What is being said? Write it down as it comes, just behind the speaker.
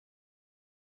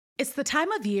It's the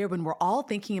time of year when we're all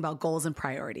thinking about goals and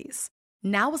priorities.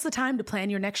 Now is the time to plan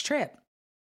your next trip.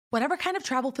 Whatever kind of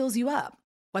travel fills you up,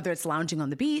 whether it's lounging on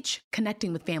the beach,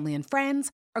 connecting with family and friends,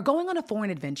 or going on a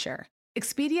foreign adventure,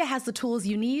 Expedia has the tools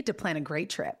you need to plan a great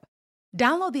trip.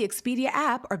 Download the Expedia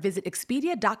app or visit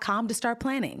Expedia.com to start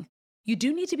planning. You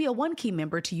do need to be a One-Key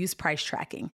member to use price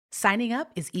tracking. Signing up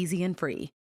is easy and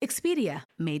free. Expedia,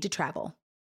 made to travel.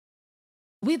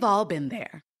 We've all been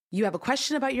there. You have a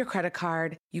question about your credit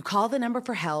card, you call the number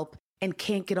for help, and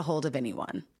can't get a hold of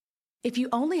anyone. If you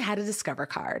only had a Discover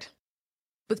card.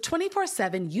 With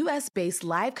 24/7 US-based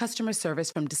live customer service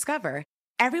from Discover,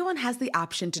 everyone has the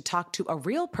option to talk to a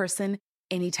real person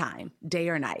anytime, day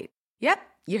or night. Yep,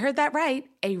 you heard that right,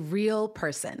 a real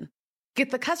person. Get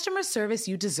the customer service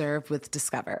you deserve with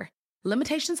Discover.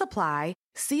 Limitations apply.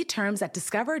 See terms at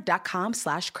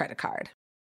discover.com/creditcard.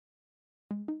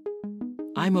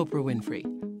 I'm Oprah Winfrey.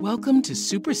 Welcome to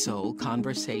Super Soul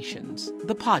Conversations,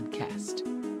 the podcast.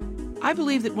 I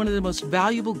believe that one of the most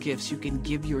valuable gifts you can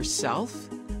give yourself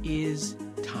is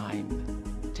time.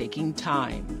 Taking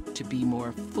time to be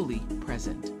more fully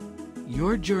present.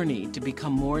 Your journey to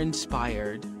become more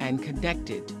inspired and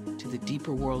connected to the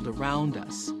deeper world around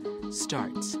us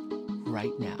starts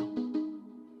right now.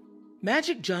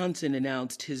 Magic Johnson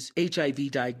announced his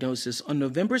HIV diagnosis on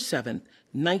November 7th,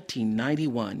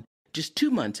 1991, just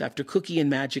 2 months after Cookie and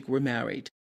Magic were married.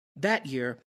 That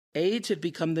year, AIDS had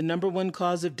become the #1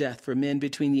 cause of death for men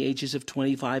between the ages of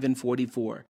 25 and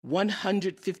 44.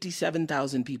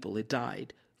 157,000 people had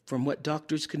died from what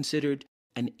doctors considered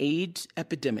an AIDS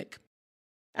epidemic.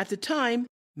 At the time,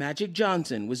 Magic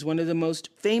Johnson was one of the most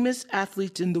famous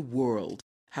athletes in the world,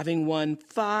 having won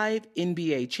 5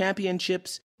 NBA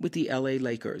championships with the LA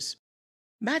Lakers.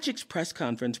 Magic's press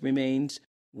conference remains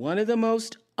one of the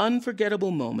most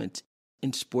unforgettable moments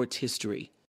in sports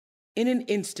history. In an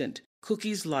instant,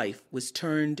 Cookie's life was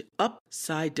turned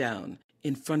upside down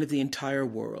in front of the entire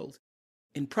world.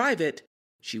 In private,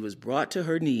 she was brought to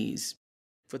her knees.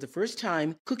 For the first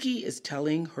time, Cookie is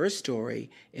telling her story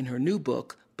in her new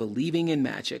book, Believing in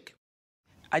Magic.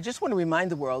 I just want to remind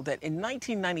the world that in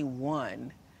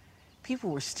 1991,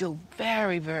 people were still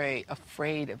very, very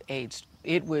afraid of AIDS.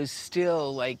 It was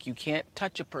still like you can't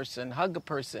touch a person, hug a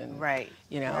person. Right.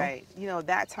 You know? Right. You know,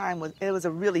 that time was a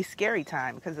really scary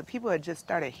time because the people had just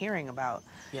started hearing about,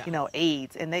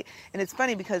 AIDS. And it's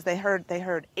funny because they heard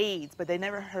AIDS, but they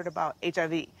never heard about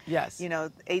HIV. Yes. You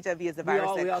know, HIV is a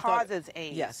virus that causes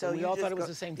AIDS. Yes, so we all thought it was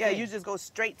the same thing. Yeah, you just go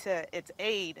straight to it's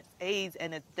AIDS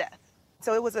and it's death.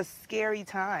 So it was a scary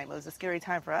time. It was a scary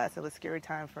time for us. It was a scary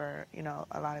time for,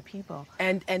 a lot of people.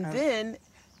 And then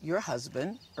your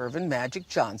husband, Earvin Magic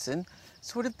Johnson,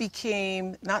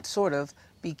 became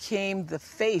the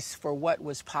face for what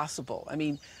was possible. I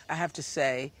mean, I have to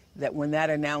say that when that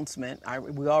announcement,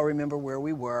 we all remember where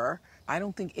we were. I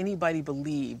don't think anybody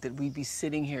believed that we'd be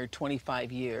sitting here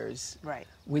 25 years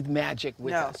with Magic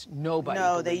with us. Nobody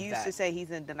believed No, they used to say he's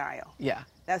in denial. Yeah.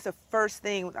 That's the first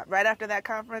thing. Right after that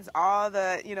conference, all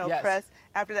the, press,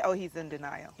 after that, he's in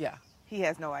denial. Yeah. He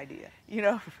has no idea.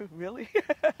 Really?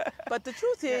 But the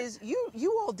truth is,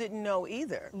 you all didn't know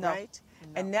either, right?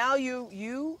 No. And now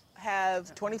you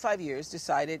have 25 years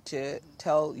decided to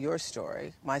tell your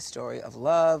story, my story of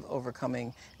love,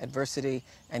 overcoming adversity,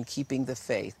 and keeping the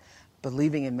faith.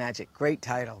 Believing in Magic. Great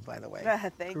title, by the way.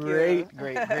 Thank you.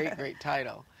 Great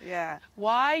title. Yeah.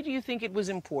 Why do you think it was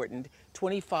important,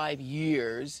 25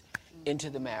 years into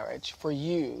the marriage, for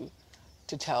you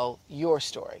to tell your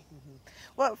story? Mm-hmm.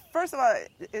 Well, first of all,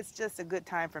 it's just a good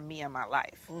time for me in my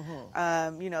life.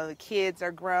 Mm-hmm. The kids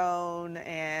are grown,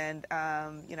 and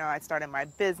I started my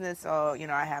business, so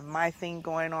I have my thing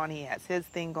going on. He has his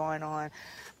thing going on,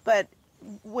 but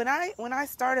when I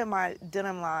started my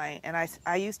denim line, and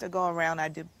I used to go around, I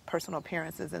did personal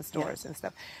appearances in stores and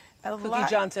stuff. Cookie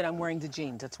Johnson, I'm wearing the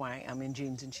jeans. That's why I'm in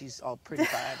jeans, and she's all pretty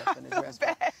fired up in a dress.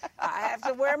 I have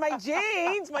to wear my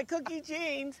jeans, my Cookie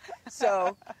jeans.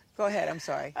 So, go ahead. I'm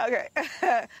sorry. Okay.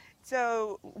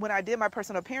 So when I did my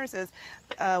personal appearances,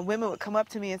 women would come up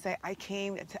to me and say,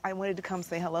 I wanted to come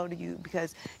say hello to you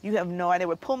because you have no idea. They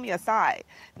would pull me aside.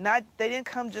 They didn't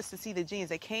come just to see the jeans.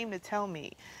 They came to tell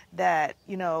me that,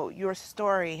 your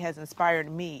story has inspired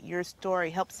me. Your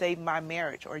story helped save my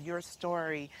marriage, or your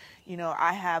story,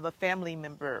 I have a family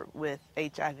member with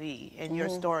HIV, and your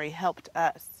story helped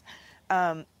us.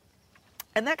 And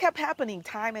that kept happening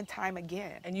time and time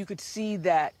again. And you could see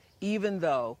that even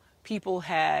though people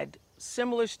had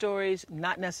similar stories,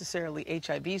 not necessarily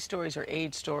HIV stories or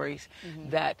AIDS stories,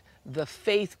 that the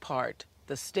faith part,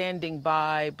 the standing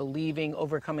by, believing,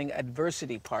 overcoming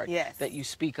adversity part Yes. that you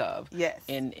speak of Yes.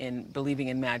 in believing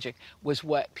in magic was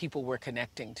what people were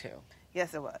connecting to.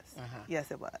 Yes, it was.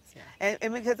 Yes, it was. Yeah.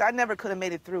 And because I never could have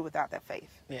made it through without that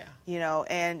faith. Yeah. You know,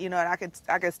 and I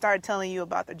could start telling you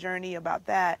about the journey, about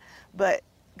that, but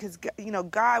because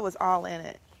God was all in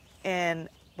it, and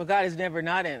But God is never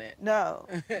not in it. no,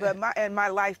 but my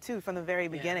life too from the very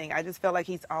beginning. I just felt like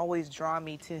He's always drawn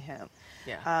me to Him.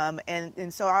 Yeah.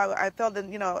 And so I felt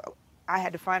that I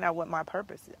had to find out what my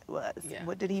purpose was. Yeah.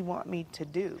 What did He want me to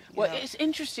do? Well, it's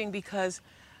interesting because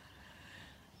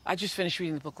I just finished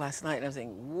reading the book last night, and I was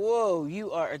thinking, whoa,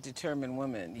 you are a determined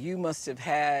woman. You must have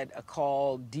had a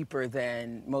call deeper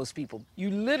than most people. You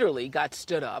literally got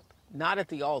stood up, not at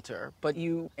the altar, but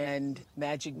you and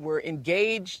Magic were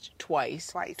engaged twice.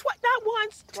 Twice. Not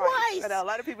once, twice. I know, a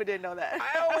lot of people didn't know that.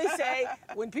 I always say,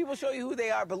 when people show you who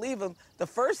they are, believe them. The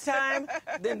first time,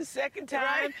 then the second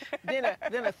time, then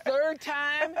a third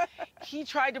time. He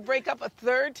tried to break up a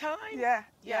third time.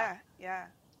 Yeah.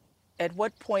 At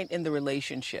what point in the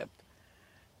relationship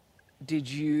did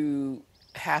you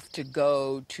have to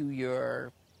go to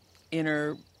your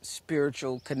inner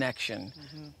spiritual connection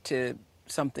to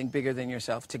something bigger than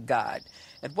yourself, to God?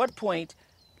 At what point,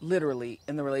 literally,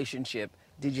 in the relationship,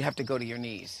 did you have to go to your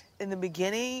knees? In the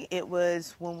beginning, it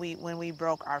was when we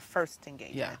broke our first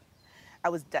engagement. Yeah. I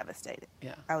was devastated.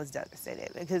 Yeah. I was devastated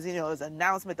because it was an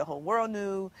announcement the whole world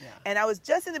knew, Yeah. and I was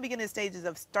just in the beginning stages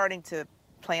of starting to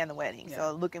plan the wedding, Yeah.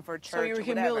 so looking for a church. So you were or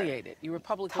whatever. humiliated. You were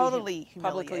Totally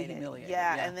publicly humiliated.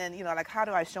 Yeah, and then like, how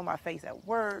do I show my face at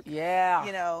work? Yeah.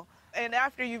 And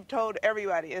after you've told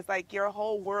everybody, it's like your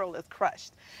whole world is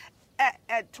crushed.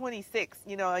 At 26,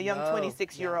 a young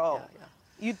 26-year-old,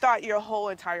 you thought your whole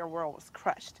entire world was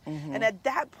crushed. And at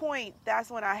that point,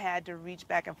 that's when I had to reach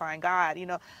back and find God.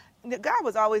 God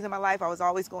was always in my life. I was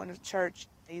always going to church.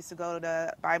 I used to go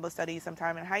to Bible study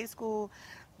sometime in high school,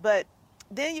 but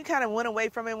then you kind of went away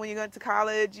from it when you went to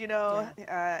college,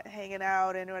 hanging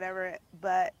out and whatever.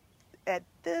 But at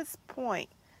this point,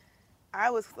 I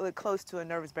was close to a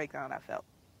nervous breakdown, I felt.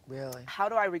 Really? How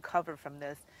do I recover from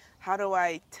this? How do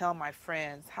I tell my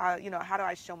friends? How do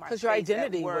I show my face Because your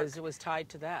identity at work? was tied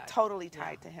to that. Totally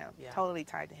tied to Him. Yeah. Totally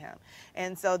tied to Him.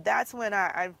 And so that's when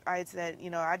I said,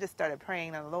 I just started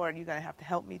praying to the Lord, you're going to have to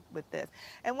help me with this.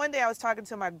 And one day I was talking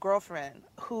to my girlfriend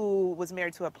who was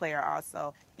married to a player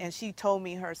also, and she told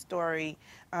me her story.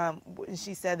 And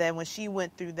she said that when she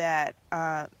went through that,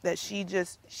 that she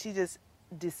just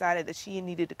decided that she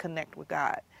needed to connect with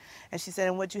God. And she said,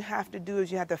 and what you have to do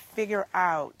is you have to figure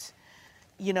out,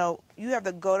 you have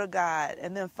to go to God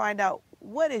and then find out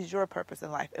what is your purpose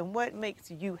in life and what makes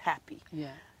you happy.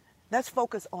 Yeah. Let's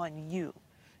focus on you.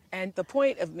 And the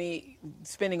point of me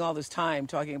spending all this time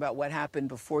talking about what happened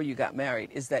before you got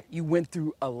married is that you went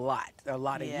through a lot of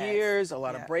Yes. years, a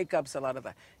lot of Yeah. breakups, a lot of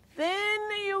that. Then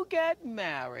you get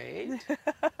married.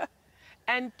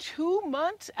 And 2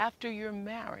 months after you're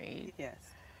married, Yes.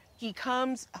 he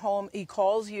comes home, he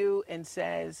calls you and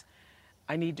says,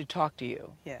 I need to talk to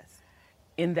you. Yes.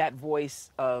 In that voice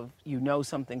of,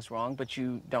 something's wrong, but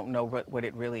you don't know what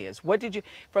it really is.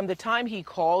 From the time he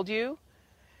called you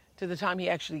to the time he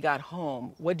actually got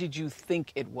home, what did you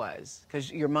think it was?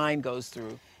 Because your mind goes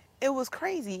through. It was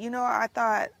crazy. I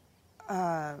thought,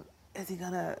 is he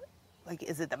gonna,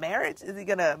 is it the marriage? Is he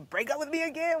gonna break up with me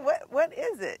again? What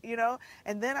is it?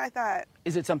 And then I thought,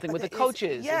 Is it something with the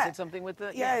coaches? Yeah. Is it something with the...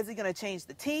 Is he gonna change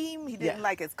the team? He didn't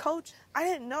like his coach. I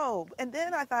didn't know. And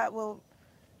then I thought, well,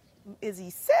 is he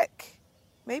sick?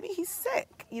 Maybe he's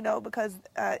sick, because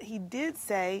he did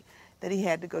say that he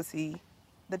had to go see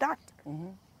the doctor. Mm-hmm.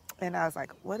 And I was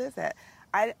like, what is that?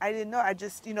 I didn't know. I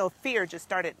just, fear just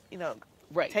started,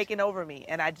 Right. taking over me.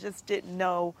 And I just didn't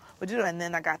know what to do. And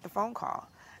then I got the phone call.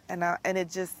 And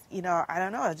it just, I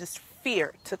don't know, just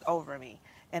fear took over me.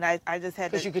 And I just had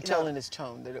to... Because you could tell in his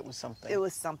tone that it was something. It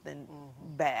was something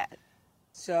bad.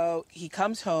 So he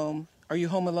comes home. Are you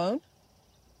home alone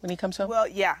when he comes home? Well,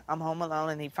 yeah, I'm home alone,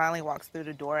 and he finally walks through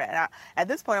the door. And at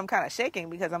this point, I'm kind of shaking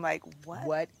because I'm like,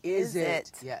 what is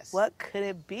it? Yes. What could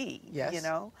it be? Yes.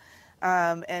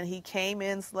 And he came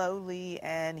in slowly,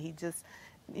 and he just,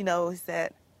 he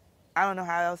said, I don't know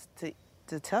how else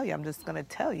to tell you. I'm just going to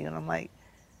tell you. And I'm like,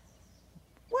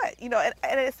 what?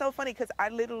 And it's so funny because I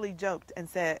literally joked and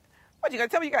said, what, you going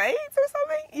to tell me you got AIDS or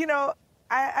something?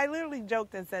 I literally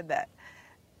joked and said that.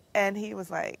 And he was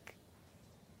like,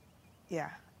 yeah.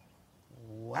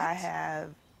 What? I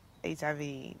have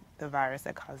HIV, the virus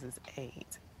that causes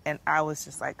AIDS. And I was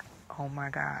just like, oh my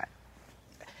God.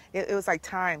 It was like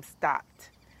time stopped.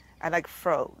 I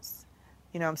froze.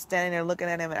 I'm standing there looking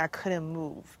at him and I couldn't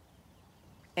move.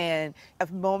 And a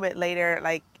moment later,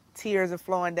 like tears are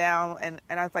flowing down, and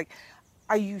I was like,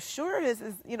 "Are you sure this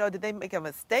is, did they make a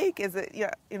mistake? Is it,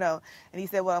 And he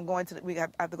said, "Well, I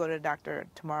have to go to the doctor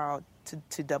tomorrow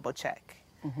to double check."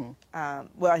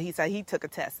 Well, he said he took a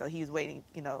test, so he's waiting.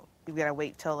 We gotta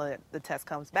wait till the test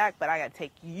comes back, but I gotta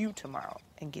take you tomorrow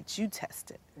and get you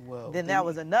tested. Whoa. Then that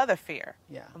was another fear.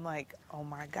 Yeah. I'm like, oh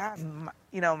my God,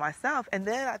 myself. And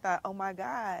then I thought, oh my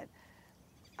God,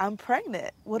 I'm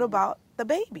pregnant. What about the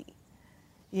baby?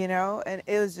 And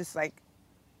it was just like,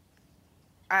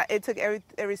 it took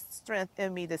every strength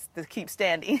in me to keep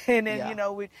standing. And then,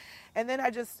 Yeah. and then I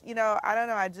just, I don't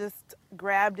know, I just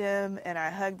grabbed him and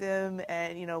I hugged him,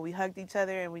 and, we hugged each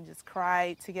other and we just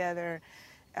cried together.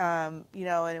 And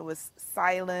it was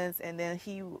silence. And then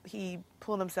he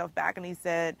pulled himself back and he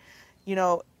said,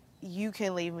 you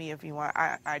can leave me if you want.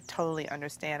 I totally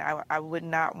understand. I would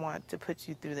not want to put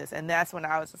you through this. And that's when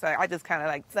I was just like, I just kind of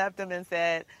like slapped him and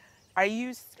said, are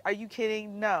you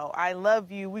kidding? No, I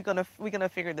love you. We're gonna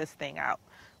figure this thing out.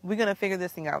 We're gonna figure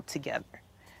this thing out together.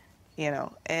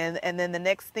 And then the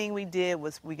next thing we did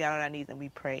was we got on our knees and we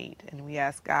prayed and we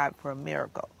asked God for a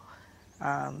miracle,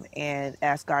 and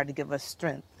asked God to give us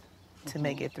strength to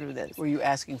make it through this. Were you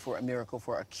asking for a miracle,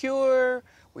 for a cure?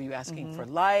 Were you asking for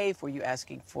life? Were you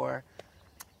asking for,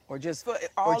 or just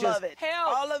All of it.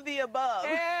 Help. All of the above.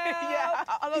 Help. Yeah,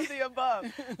 all of the above.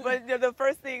 But the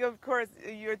first thing, of course,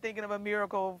 you're thinking of a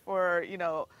miracle for,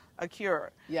 a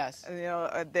cure. Yes.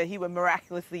 That he would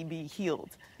miraculously be healed.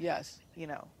 Yes.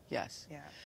 Yes. Yeah.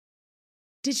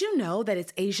 Did you know that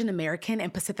it's Asian American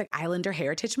and Pacific Islander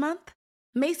Heritage Month?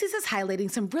 Macy's is highlighting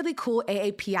some really cool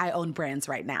AAPI-owned brands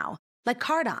right now, like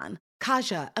Cardon,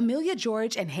 Kaja, Amelia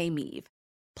George, and Hey Meave.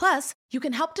 Plus, you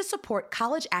can help to support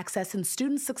college access and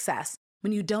student success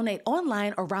when you donate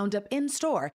online or round up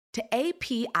in-store to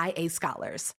APIA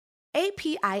Scholars.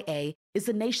 APIA is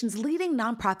the nation's leading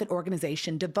nonprofit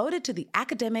organization devoted to the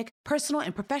academic, personal,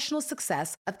 and professional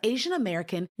success of Asian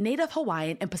American, Native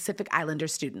Hawaiian, and Pacific Islander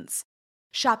students.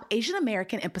 Shop Asian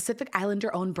American and Pacific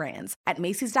Islander-owned brands at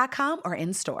Macy's.com or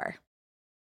in-store.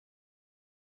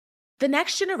 The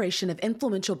next generation of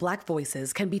influential Black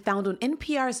voices can be found on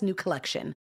NPR's new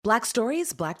collection, Black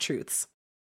Stories, Black Truths.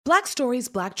 Black Stories,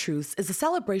 Black Truths is a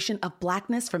celebration of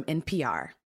Blackness from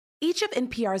NPR. Each of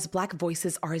NPR's Black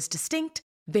voices are as distinct,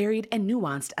 varied, and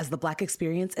nuanced as the Black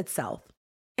experience itself.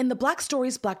 In the Black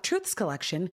Stories, Black Truths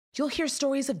collection, you'll hear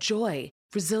stories of joy,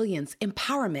 resilience,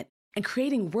 empowerment, and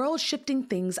creating world-shifting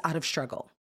things out of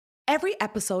struggle. Every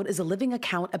episode is a living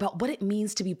account about what it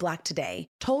means to be Black today,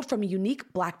 told from a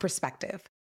unique Black perspective.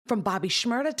 From Bobby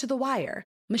Shmurda to The Wire,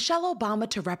 Michelle Obama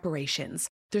to reparations,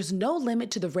 there's no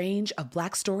limit to the range of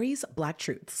Black stories, Black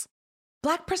truths.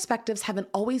 Black perspectives haven't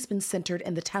always been centered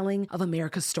in the telling of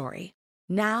America's story.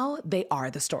 Now they are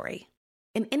the story.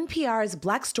 In NPR's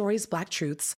Black Stories, Black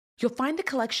Truths, you'll find a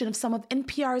collection of some of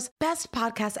NPR's best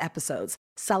podcast episodes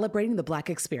celebrating the Black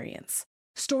experience.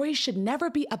 Stories should never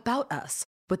be about us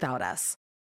without us.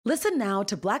 Listen now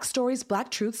to Black Stories, Black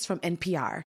Truths from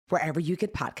NPR, wherever you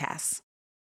get podcasts.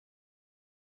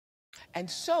 And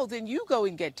so then you go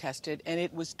and get tested, and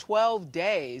it was 12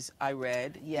 days, I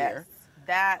read here.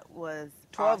 That was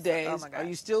 12 awesome. days. Oh my God. Are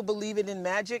you still believing in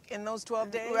magic in those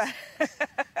 12 days? Right.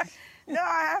 No,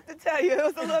 I have to tell you, it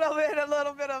was a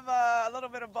little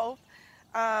bit of both.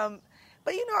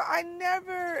 But I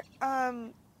never,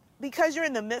 because you're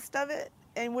in the midst of it,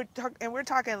 and we're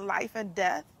talking life and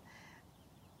death.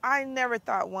 I never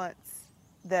thought once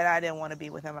that I didn't want to be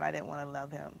with him and I didn't want to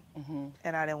love him,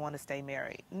 and I didn't want to stay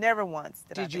married. Never once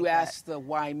did I think you ask the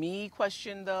why me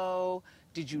question though?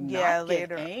 Did you not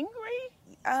get angry?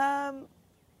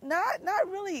 Not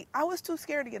really. I was too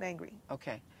scared to get angry.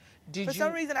 Okay. For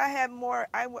some reason, I had more.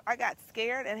 I got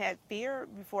scared and had fear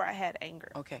before I had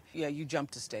anger. Okay. Yeah, you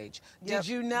jumped a stage. Yep. Did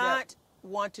you not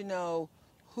want to know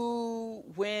who,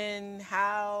 when,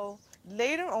 how?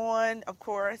 Later on, of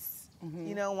course,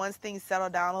 once things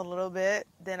settled down a little bit,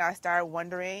 then I started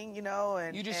wondering,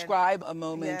 and you describe a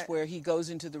moment where he goes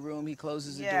into the room, he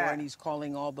closes the door, and he's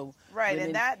calling all the women,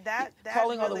 and that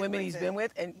calling really all the women he's been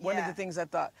with, and one of the things I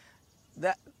thought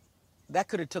that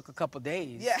could have took a couple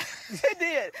days. Yeah, it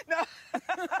did. No,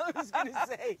 I was gonna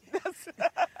say.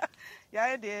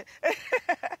 Yeah, it did.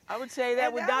 I would say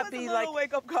that would not be like a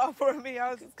wake up call for me.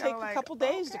 I was just take like, a couple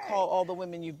days to call all the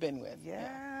women you've been with.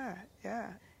 Yeah.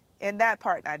 And that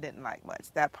part I didn't like much.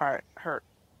 That part hurt,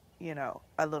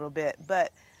 a little bit.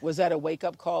 But was that a wake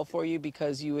up call for you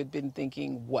because you had been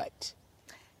thinking what?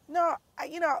 No,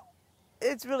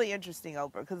 it's really interesting,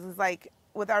 Oprah, because it's like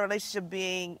with our relationship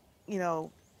being,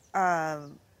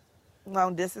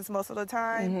 long distance most of the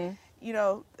time, you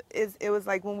know, it was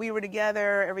like when we were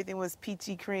together, everything was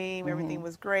peachy cream, everything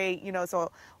was great, you know.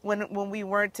 So when we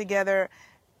weren't together,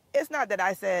 it's not that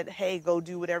I said, hey, go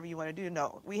do whatever you want to do.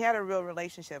 No, we had a real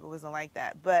relationship. It wasn't like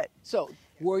that. But So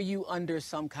were you under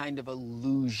some kind of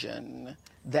illusion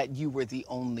that you were the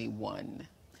only one?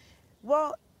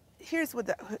 well, here's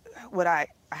what I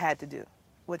had to do,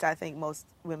 which I think most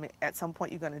women, at some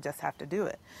point, you're going to just have to do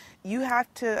it. You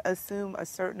have to assume a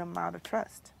certain amount of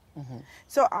trust.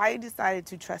 So I decided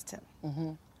to trust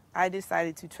him. I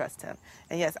decided to trust him.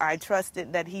 And yes, I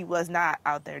trusted that he was not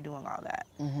out there doing all that.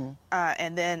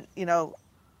 And then, you know,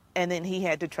 and then he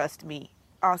had to trust me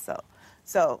also.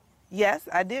 So yes,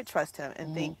 I did trust him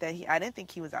and think that I didn't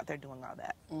think he was out there doing all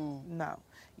that. No.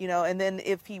 You know, and then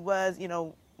if he was, you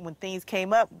know, when things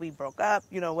came up, we broke up,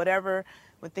 you know, whatever,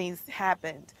 when things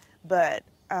happened. But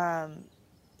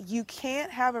you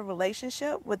can't have a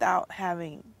relationship without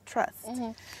having trust.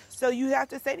 So you have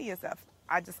to say to yourself,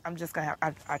 I'm just gonna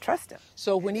have, I trust him.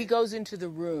 So when he goes into the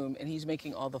room and he's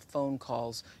making all the phone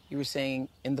calls, you were saying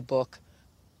in the book,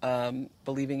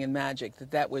 Believing in Magic,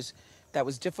 that was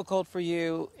difficult for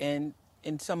you and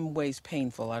in some ways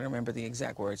painful. I don't remember the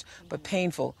exact words, but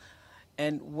painful.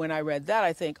 And when I read that,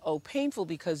 I think, oh, painful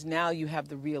because now you have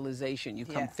the realization. You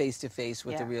come face to face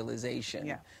with the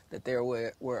realization that there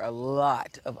were a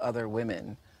lot of other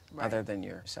women other than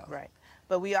yourself. Right.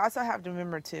 But we also have to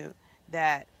remember, too,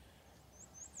 that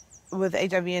with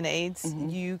HIV and AIDS,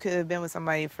 you could have been with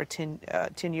somebody for 10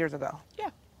 years ago. Yeah.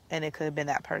 And it could have been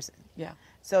that person. Yeah.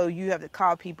 So you have to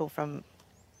call people from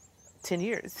 10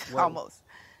 years, almost.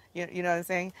 You know what I'm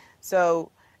saying?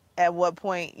 So at what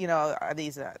point, you know, are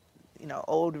these, you know,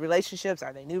 old relationships?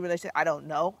 Are they new relationships? I don't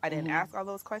know. I didn't ask all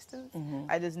those questions.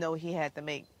 I just know he had to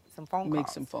make some phone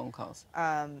calls.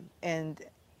 And,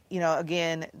 you know,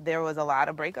 again, there was a lot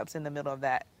of breakups in the middle of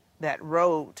that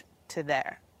road to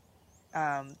there.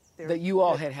 That you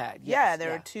all had. Yes. Yeah,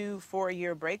 there were 2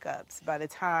 4-year breakups by the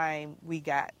time we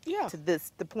got to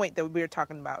the point that we're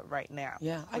talking about right now.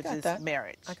 Yeah, which is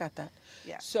marriage. I got that.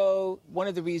 Yeah. So one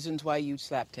of the reasons why you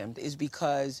slapped him is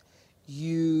because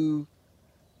you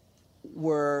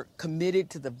were committed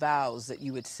to the vows that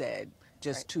you had said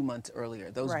just 2 months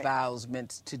earlier. Those vows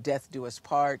meant to death do us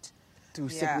part, through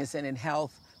sickness and in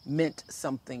health, meant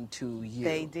something to you.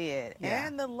 They did. Yeah.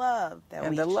 And the love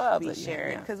that we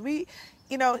shared. Because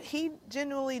you know, he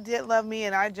genuinely did love me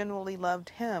and I genuinely loved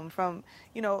him from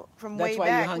way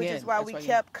back, which is why we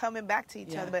kept coming back to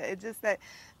each other. But it's just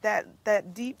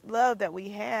that deep love that we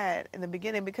had in the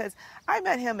beginning, because I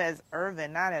met him as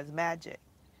Irvin, not as Magic.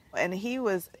 And he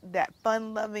was that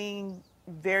fun-loving,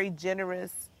 very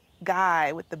generous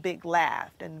guy with the big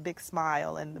laugh and the big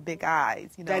smile and the big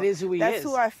eyes. You know, that is who he is. That's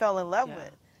who I fell in love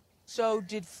with. So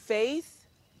did faith,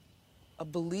 a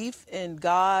belief in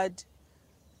God,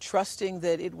 trusting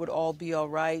that it would all be all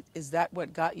right, is that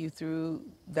what got you through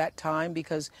that time?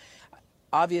 Because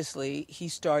obviously he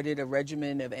started a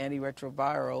regimen of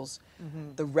antiretrovirals.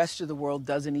 The rest of the world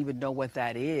doesn't even know what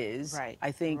that is. Right.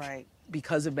 I think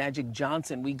because of Magic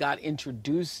Johnson, we got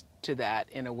introduced to that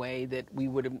in a way that we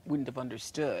wouldn't have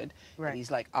understood. Right. He's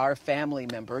like our family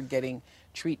member getting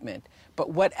treatment.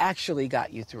 But what actually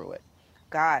got you through it?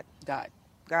 God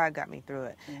got me through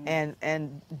it.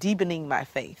 And deepening my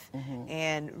faith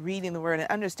and reading the word and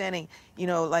understanding, you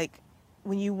know, like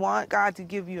when you want God to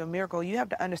give you a miracle, you have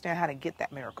to understand how to get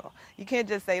that miracle. You can't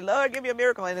just say, Lord, give me a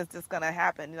miracle and it's just going to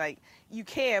happen. Like you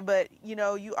can, but you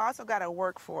know, you also got to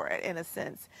work for it in a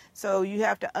sense. So you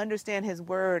have to understand his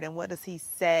word and what does he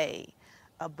say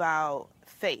about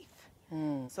faith.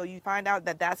 So you find out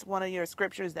that that's one of your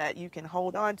scriptures that you can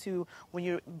hold on to when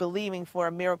you're believing for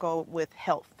a miracle with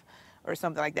health or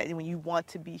something like that, when you want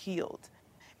to be healed.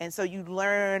 And so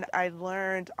I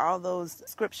learned all those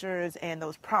scriptures and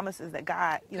those promises that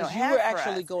God, you know, had for us. You were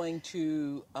actually going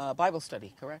to Bible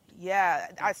study, correct? Yeah,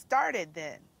 I started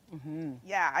then.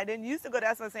 Yeah, I didn't used to go.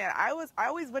 That's what I'm saying. I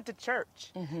always went to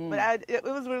church, but it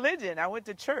was religion. I went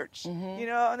to church, you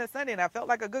know, on a Sunday, and I felt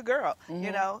like a good girl,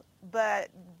 you know. But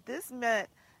this meant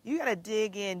you got to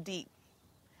dig in deep.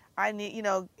 I needed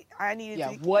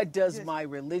to. What does my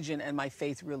religion and my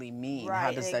faith really mean? Right,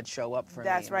 how does that show up for me?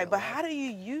 That's right. But how do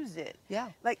you use it? Yeah.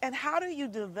 Like, and how do you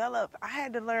develop? I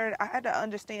had to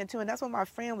understand too, and that's what my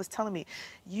friend was telling me.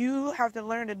 You have to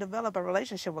learn to develop a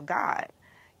relationship with God.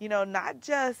 You know, not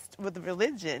just with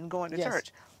religion, going to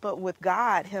church, but with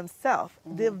God himself.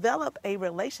 Develop a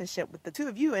relationship with the two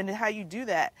of you. And how you do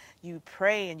that, you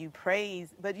pray and you praise.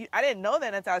 But I didn't know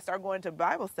that until I started going to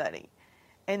Bible study.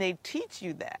 And they teach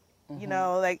you that. You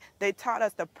know, like they taught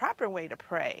us the proper way to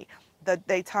pray.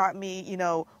 They taught me, you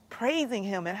know, praising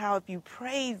him, and how if you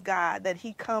praise God, that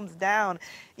he comes down,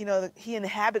 he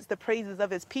inhabits the praises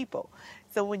of his people.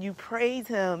 So when you praise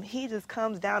him, he just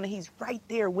comes down and he's right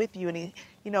there with you, and he,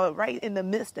 right in the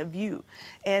midst of you.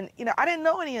 And, I didn't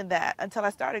know any of that until I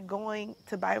started going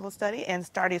to Bible study and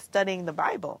started studying the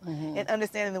Bible and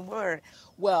understanding the word.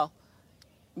 Well,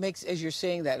 as you're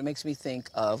saying that, it makes me think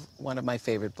of one of my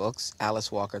favorite books,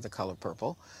 Alice Walker, The Color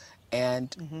Purple,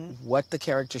 and what the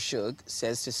character Shug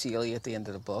says to Celie at the end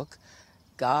of the book.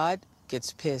 God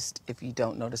gets pissed if you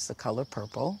don't notice the color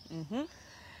purple.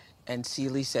 And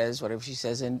Celie says whatever she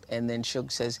says, and then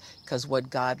Shug says, because what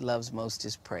God loves most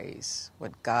is praise.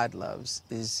 What God loves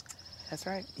is... That's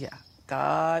right. Yeah.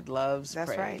 God loves praise.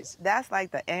 That's right. That's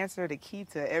like the answer, the key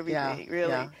to everything, really.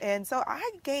 Yeah. And so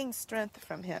I gained strength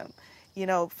from him,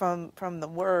 from the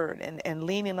word and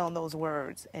leaning on those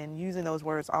words and using those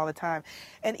words all the time.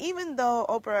 And even though,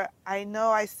 Oprah, I know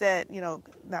I said,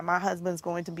 that my husband's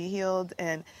going to be healed,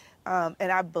 and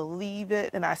I believe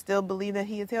it, and I still believe that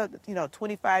he is healed.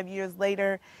 25 years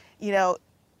later,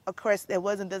 of course, it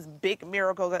wasn't this big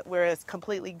miracle where it's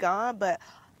completely gone, but,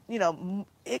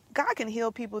 God can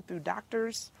heal people through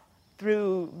doctors,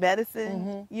 through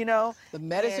medicine, The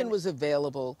medicine was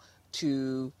available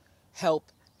to help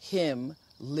him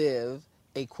live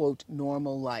a, quote,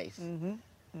 normal life.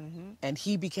 And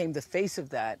he became the face of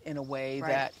that in a way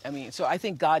that, so I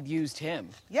think God used him.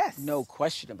 Yes. No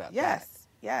question about that.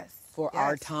 Yes. For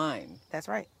our time. That's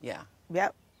right. Yeah.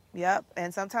 Yep.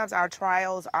 And sometimes our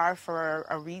trials are for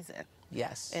a reason.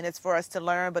 Yes. And it's for us to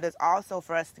learn, but it's also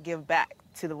for us to give back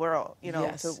to the world,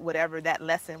 to whatever that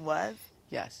lesson was.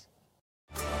 Yes.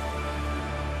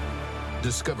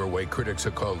 Discover why critics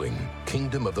are calling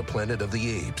Kingdom of the Planet of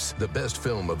the Apes the best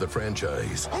film of the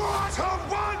franchise. What a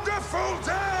wonderful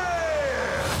day!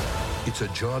 It's a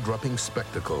jaw-dropping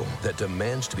spectacle that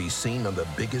demands to be seen on the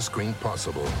biggest screen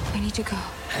possible. I need to go.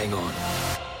 Hang on.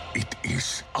 It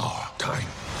is our time.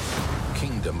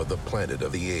 Kingdom of the Planet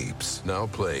of the Apes, now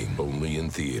playing only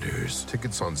in theaters.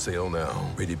 Tickets on sale now.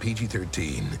 Rated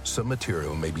PG-13. Some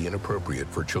material may be inappropriate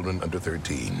for children under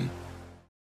 13.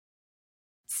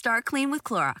 Start clean with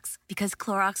Clorox, because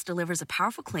Clorox delivers a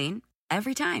powerful clean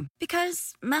every time.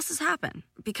 Because messes happen.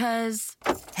 Because...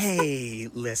 Hey,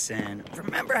 listen.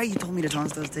 Remember how you told me to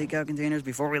toss those takeout containers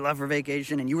before we left for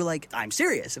vacation? And you were like, I'm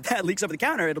serious. If that leaks over the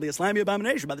counter, it'll be a slimy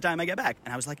abomination by the time I get back.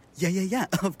 And I was like, yeah,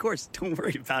 of course. Don't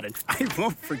worry about it. I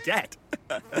won't forget.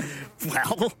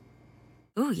 Well...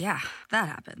 Ooh, yeah, that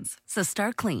happens. So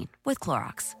start clean with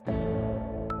Clorox.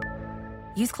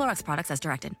 Use Clorox products as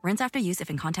directed. Rinse after use if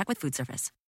in contact with food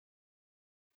surface.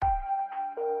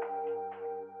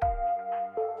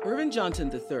 Irvin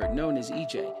Johnson III, known as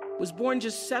EJ, was born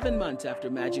just 7 months after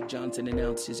Magic Johnson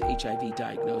announced his HIV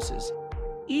diagnosis.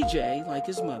 EJ, like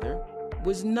his mother,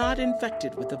 was not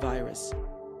infected with the virus.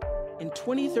 In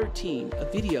 2013, a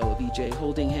video of EJ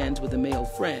holding hands with a male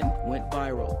friend went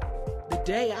viral. The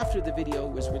day after the video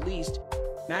was released,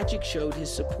 Magic showed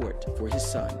his support for his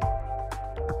son.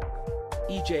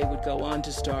 EJ would go on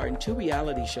to star in 2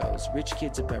 reality shows, Rich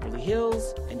Kids of Beverly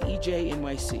Hills and EJ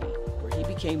NYC, where he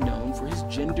became known for his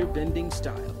gender-bending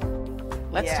style.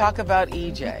 Let's talk about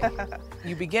EJ.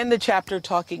 You begin the chapter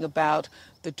talking about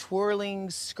the twirling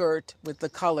skirt with the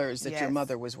colors that your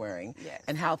mother was wearing,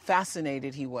 and how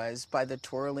fascinated he was by the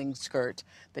twirling skirt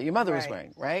that your mother was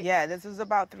wearing, right? Yeah, this was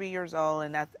about 3 years old,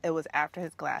 and it was after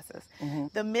his glasses.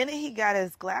 The minute he got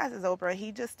his glasses, Oprah,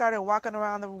 he just started walking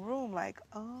around the room like,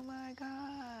 oh my God.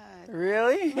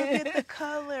 Really? Look at the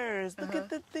colors, look at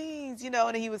the things,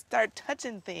 and he would start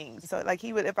touching things. So like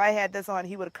if I had this on,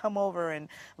 he would come over and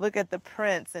look at the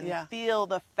prints and feel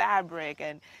the fabric,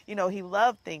 and, he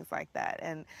loved things like that.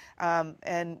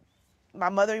 And my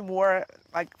mother wore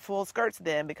like full skirts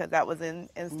then because that was in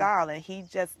style, and he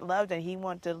just loved it. He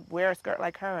wanted to wear a skirt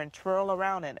like her and twirl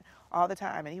around in it all the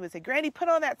time. And he would say, Granny, put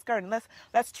on that skirt and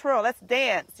let's twirl, let's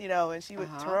dance, and she would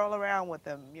twirl around with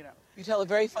him, You tell a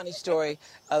very funny story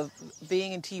of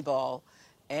being in T-ball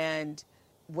and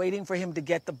waiting for him to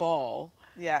get the ball.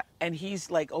 Yeah. And he's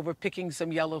like over picking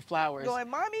some yellow flowers. Going,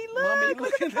 Mommy,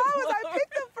 look at the flowers. I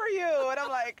picked them for you. And I'm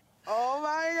like, oh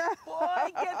my God.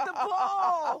 Boy, get the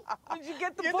ball. Did you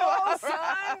get the ball,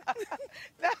 son?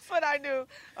 That's when I knew,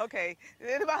 okay.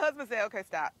 And my husband said, okay,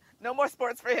 stop. No more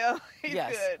sports for him. He's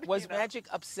good. Was Magic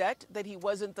upset that he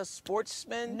wasn't the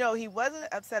sportsman? No, he wasn't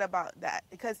upset about that,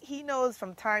 because he knows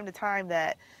from time to time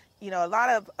that, a lot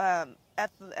of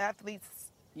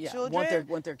athletes' children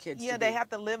want their kids to they have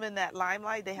to live in that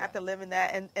limelight. They have to live in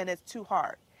that, and it's too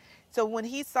hard. So when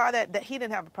he saw that he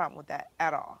didn't have a problem with that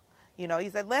at all. He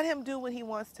said, let him do what he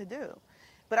wants to do.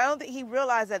 But I don't think he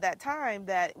realized at that time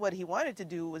that what he wanted to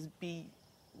do was be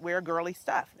wear girly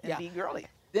stuff and Yeah. be girly.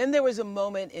 Then there was a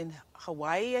moment in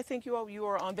Hawaii, I think you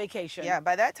were on vacation. Yeah,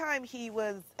 by that time he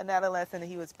was an adolescent.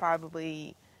 He was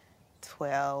probably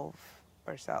 12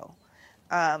 or so.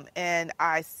 And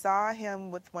I saw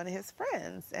him with one of his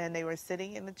friends, and they were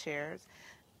sitting in the chairs.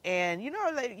 And,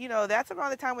 that's around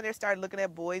the time when they started looking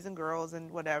at boys and girls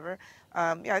and whatever.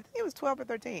 I think it was 12 or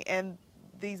 13. And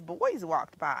these boys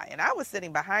walked by, and I was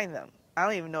sitting behind them. I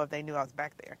don't even know if they knew I was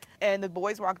back there. And the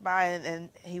boys walked by, and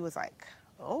he was like,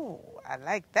 "Oh, I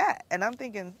like that." And I'm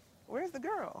thinking, where's the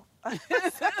girl?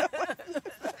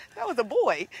 That was a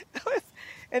boy.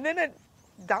 And then it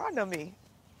dawned on me,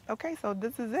 okay, so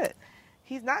this is it.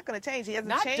 He's not going to change. He hasn't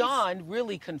Not changed. dawned,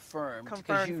 really confirmed. 'Cause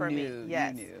Confirmed you for me. knew,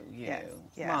 Yes. You knew. Yes.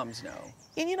 Yeah. Moms know.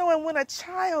 And and when a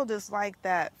child is like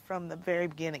that from the very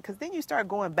beginning, because then you start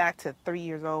going back to 3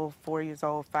 years old, 4 years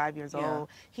old, 5 years Yeah. old,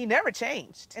 he never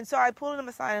changed. And so I pulled him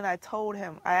aside and I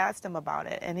asked him about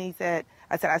it. And I said,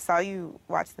 I saw you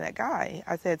watching that guy.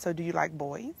 I said, so do you like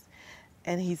boys?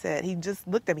 And he just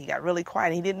looked at me, he got really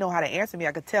quiet. He didn't know how to answer me.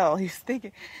 I could tell he was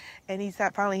thinking. And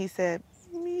finally he said,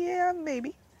 yeah,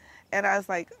 maybe. And I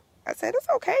said, it's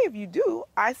okay if you do.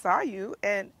 I saw you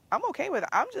and I'm okay with it.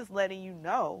 I'm just letting you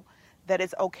know that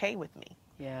it's okay with me.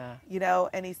 Yeah.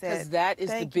 And he said, Because that is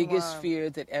the "Thank you, biggest Mom." fear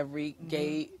that every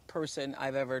gay person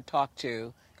I've ever talked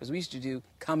to, because we used to do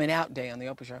coming out day on the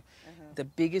Oprah show, the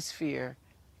biggest fear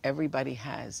everybody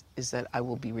has is that I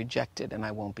will be rejected and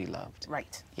I won't be loved.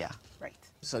 Right. Yeah. Right.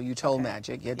 So you told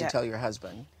Magic, you had to Yeah. tell your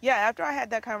husband. Yeah, after I had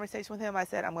that conversation with him, I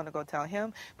said, I'm going to go tell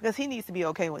him because he needs to be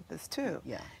okay with this too.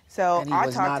 Yeah. So And he I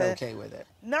was talked not to okay with it.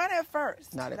 Not at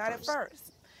first. Not at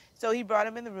first. So he brought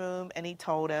him in the room and he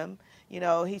told him,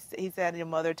 he said, your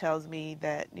mother tells me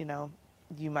that,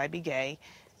 you might be gay.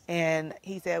 And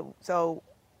he said, so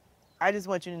I just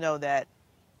want you to know that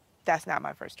that's not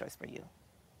my first choice for you.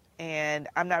 And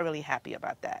I'm not really happy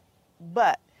about that.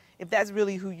 But if that's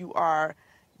really who you are,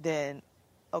 then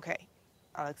okay,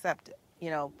 I'll accept it.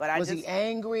 But Was he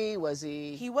angry? Was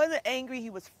he? He wasn't angry. He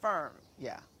was firm.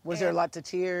 Yeah. Was there lots of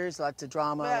tears, lots of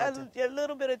drama? A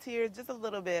little bit of tears, just a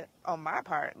little bit on my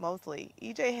part, mostly.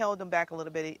 EJ held him back a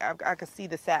little bit. I could see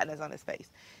the sadness on his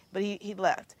face, but he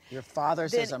left. Your father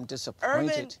Then says I'm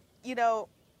disappointed. Irvin,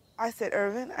 I said,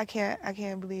 Irvin, I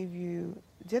can't believe you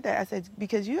did that. I said,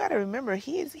 because you got to remember,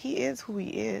 he is who he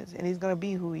is, and he's going to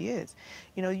be who he is.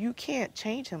 You can't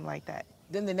change him like that.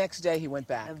 Then the next day he went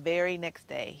back. The very next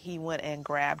day, he went and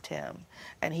grabbed him,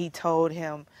 and he told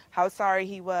him how sorry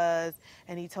he was,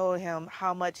 and he told him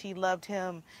how much he loved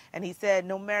him, and he said,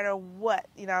 no matter what,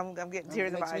 I'm getting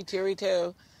tears in my eyes. Makes me teary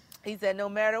too. He said, no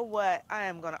matter what, I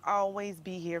am going to always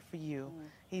be here for you.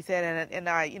 He said, and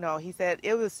I, he said,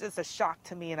 it was just a shock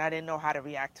to me, and I didn't know how to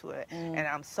react to it, and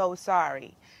I'm so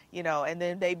sorry, and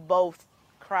then they both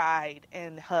cried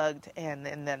and hugged, and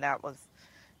then that was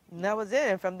it.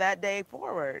 And from that day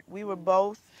forward, we were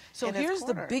both So in his here's the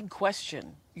corner. big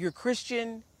question. You're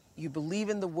Christian, you believe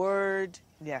in the word,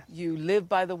 Yeah. you live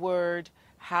by the word.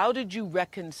 How did you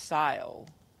reconcile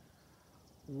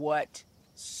what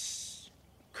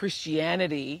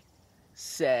Christianity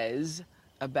says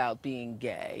about being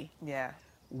gay Yeah.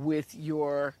 with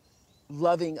your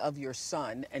loving of your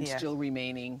son and Yeah. still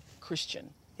remaining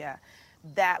Christian? Yeah.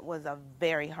 That was a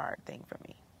very hard thing for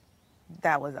me.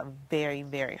 That was a very,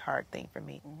 very hard thing for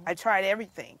me. I tried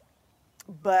everything.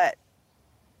 But,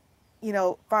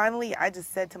 finally I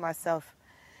just said to myself,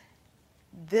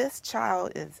 this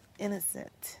child is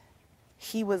innocent.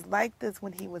 He was like this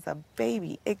when he was a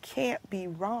baby. It can't be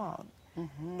wrong.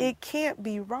 It can't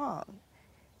be wrong.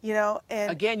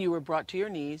 And Again, you were brought to your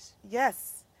knees.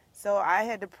 yes. So I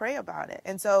had to pray about it.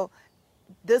 And so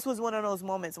this was one of those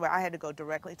moments where I had to go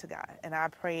directly to God. And I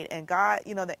prayed. And God,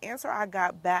 the answer I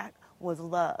got back was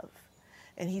love.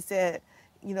 And he said,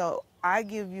 I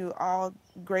give you all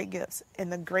great gifts.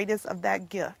 And the greatest of that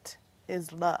gift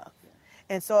is love.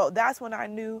 And so that's when I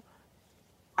knew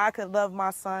I could love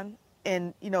my son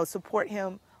and, support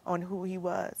him on who he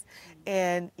was.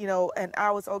 And, and I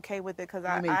was okay with it because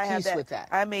I made had peace with that.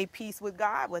 I made peace with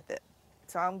God with it.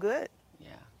 So I'm good. Yeah,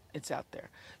 it's out there.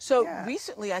 So Yeah.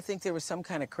 recently, I think there was some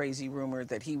kind of crazy rumor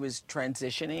that he was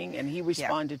transitioning, and he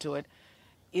responded to it.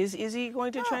 Is he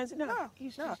going to transit? No,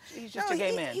 he's just a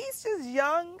gay man. He's just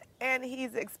young and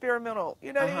he's experimental.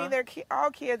 You know what I mean?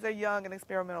 All kids are young and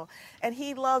experimental, and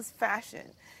he loves fashion.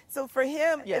 So for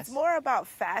him, Yes. it's more about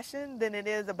fashion than it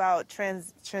is about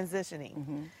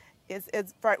transitioning.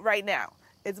 It's right now.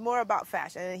 It's more about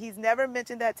fashion, and he's never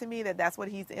mentioned that to me. That's what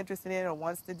he's interested in or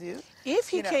wants to do. If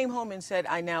he came home and said,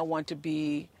 "I now want to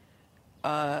be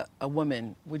a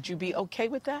woman," would you be okay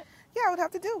with that? Yeah, I would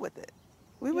have to deal with it.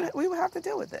 We would have to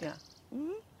deal with it. Yeah.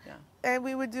 Yeah. and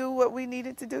we would do what we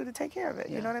needed to do to take care of it.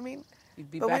 Yeah. You know what I mean? You'd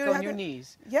be But we back would on have your to-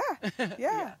 knees. Yeah.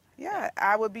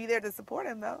 I would be there to support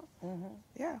him, though.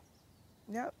 Yeah.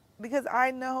 Because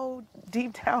I know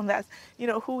deep down that's,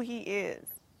 who he is.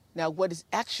 Now, what is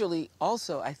actually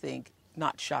also, I think,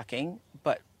 not shocking,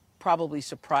 but probably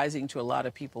surprising to a lot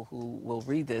of people who will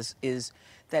read this, is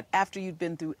that after you'd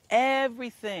been through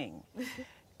everything,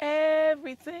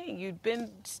 you'd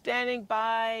been standing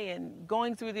by and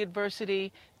going through the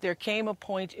adversity, there came a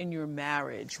point in your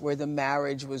marriage where the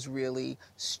marriage was really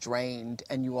strained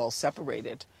and you all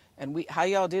separated. And how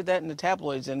y'all did that in the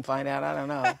tabloids and find out, I don't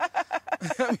know.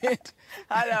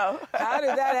 I know. How did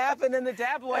that happen in the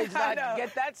tabloids? I Not know.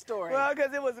 get that story. Well,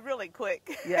 because it was really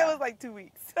quick. Yeah. It was like 2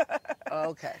 weeks.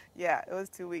 Okay. Yeah, it was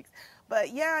 2 weeks.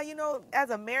 But yeah, as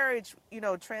a marriage,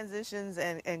 transitions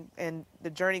and the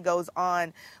journey goes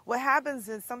on, what happens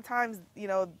is sometimes,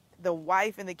 the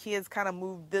wife and the kids kind of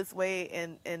move this way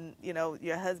and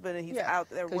your husband, and he's out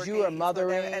there working. Because you were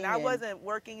mothering. And I wasn't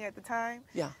working at the time.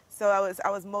 Yeah. So I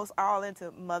was most all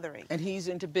into mothering. And he's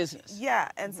into business.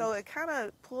 Yeah, and so it kind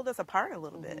of pulled us apart a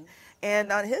little bit.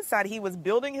 And on his side, he was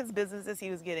building his businesses. He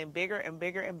was getting bigger and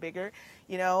bigger and bigger,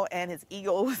 and his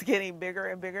ego was getting bigger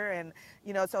and bigger. And,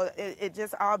 so it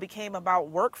just all became about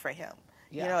work for him.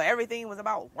 Yeah. Everything was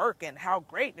about work and how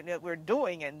great we're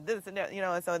doing and this and that,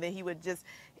 and so then he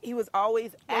was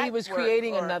always at he was work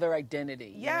creating another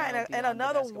identity. Yeah, and beyond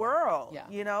another the basketball. world,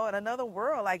 Yeah. in another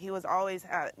world. Like he was always,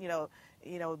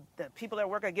 the people at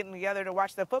work are getting together to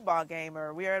watch the football game,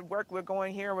 or we're at work, we're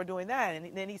going here, we're doing that.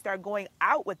 And then he started going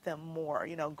out with them more,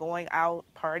 going out,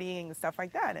 partying and stuff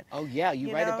like that. And, Oh, yeah,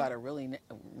 you write about it really,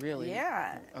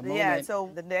 yeah. a moment. Yeah,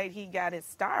 so the night he got his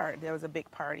start, there was a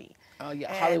big party. Oh, yeah,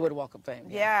 And- Hollywood Walk of Fame.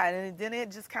 Yeah, and then it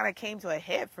just kind of came to a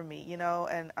head for me,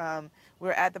 and we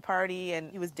were at the party,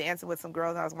 and he was dancing with some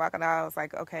girls, and I was walking out. I was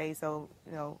like, okay, so,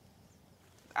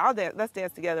 I'll dance, let's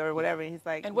dance together or whatever. And he's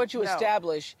like, And what you no.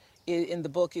 establish in the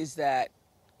book is that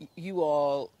you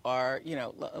all are,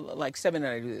 like Seven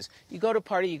and I do this. You go to a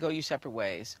party, you go your separate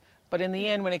ways. But in the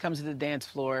end, when it comes to the dance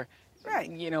floor,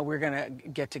 Right. We're going to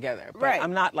get together. But Right.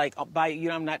 I'm not like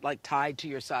I'm not like tied to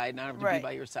your side, and I don't have to be Right.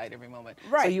 by your side every moment.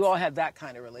 Right. So you all have that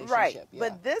kind of relationship. Right. Yeah.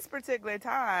 But this particular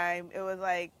time, it was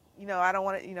like, I don't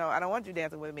want to, I don't want you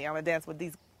dancing with me. I'm going to dance with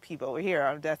these people over here.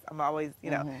 I'm always,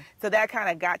 So that kind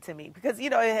of got to me because,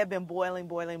 it had been boiling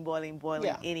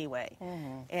Yeah. anyway.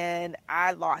 And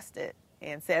I lost it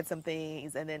and said some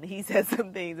things, and then he said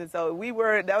some things. And so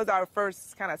that was our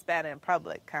first kind of spat in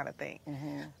public kind of thing.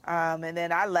 And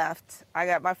then I left.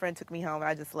 My friend took me home, and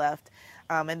I just left.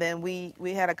 And then we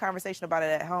had a conversation about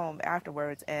it at home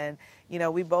afterwards. And,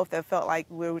 we both have felt like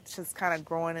we were just kind of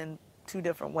growing in two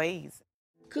different ways.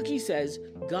 Cookie says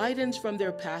guidance from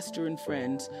their pastor and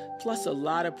friends, plus a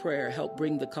lot of prayer, helped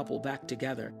bring the couple back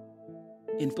together.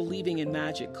 In Believing in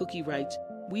Magic, Cookie writes,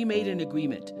 "We made an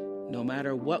agreement. No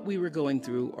matter what we were going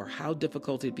through or how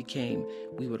difficult it became,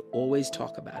 we would always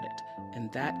talk about it. And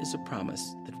that is a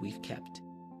promise that we've kept."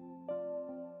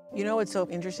 It's so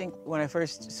interesting. When I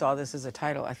first saw this as a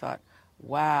title, I thought,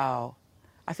 wow,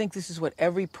 I think this is what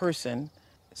every person,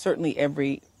 certainly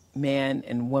every man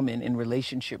and woman in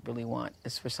relationship really want,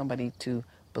 is for somebody to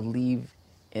believe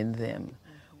in them.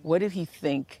 What did he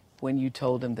think when you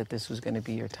told him that this was going to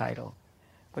be your title?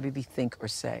 What did he think or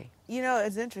say?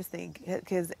 It's interesting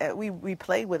because we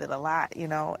played with it a lot,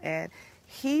 and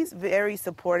he's very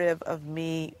supportive of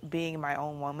me being my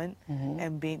own woman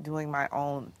and doing my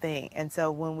own thing. And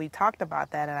so when we talked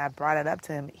about that and I brought it up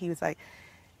to him, he was like,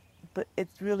 but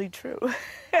it's really true.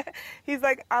 He's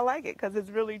like, I like it because it's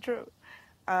really true.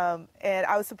 And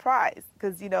I was surprised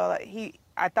because,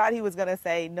 I thought he was going to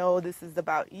say, no, this is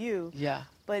about you. Yeah.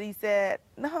 But he said,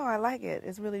 no, I like it.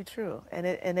 It's really true. And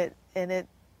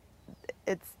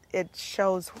it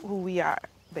shows who we are,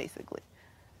 basically.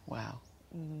 Wow.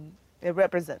 It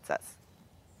represents us.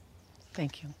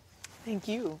 Thank you. Thank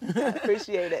you. I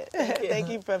appreciate it. Thank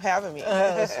you for having me. It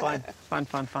was fun.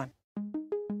 Fun.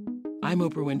 I'm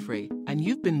Oprah Winfrey, and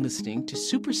you've been listening to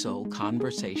Super Soul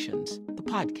Conversations, the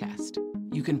podcast.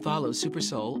 You can follow Super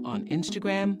Soul on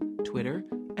Instagram, Twitter,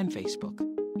 and Facebook.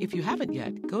 If you haven't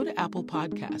yet, go to Apple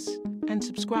Podcasts and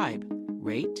subscribe,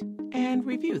 rate, and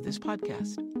review this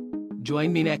podcast.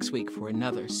 Join me next week for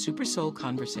another Super Soul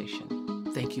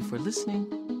Conversation. Thank you for listening.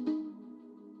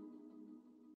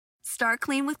 Start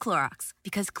clean with Clorox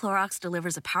because Clorox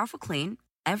delivers a powerful clean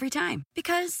every time.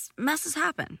 Because messes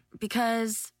happen.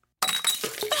 Because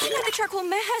I got the charcoal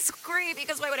mask. Great,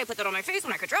 because why would I put that on my face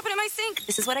when I could drop it in my sink?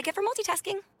 This is what I get for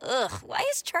multitasking. Ugh, why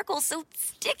is charcoal so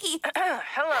sticky?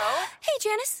 Hello? Hey,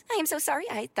 Janice. I am so sorry.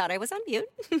 I thought I was on mute.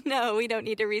 No, we don't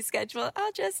need to reschedule.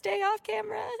 I'll just stay off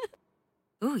camera.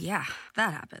 Ooh, yeah,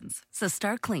 that happens. So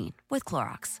start clean with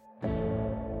Clorox.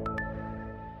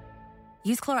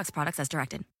 Use Clorox products as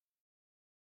directed.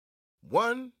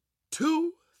 1,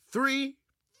 2, 3,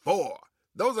 4.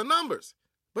 Those are numbers.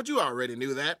 But you already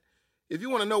knew that. If you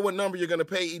want to know what number you're going to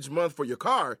pay each month for your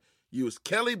car, use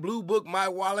Kelley Blue Book My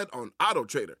Wallet on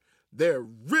AutoTrader. They're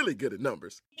really good at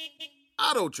numbers.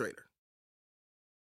 AutoTrader.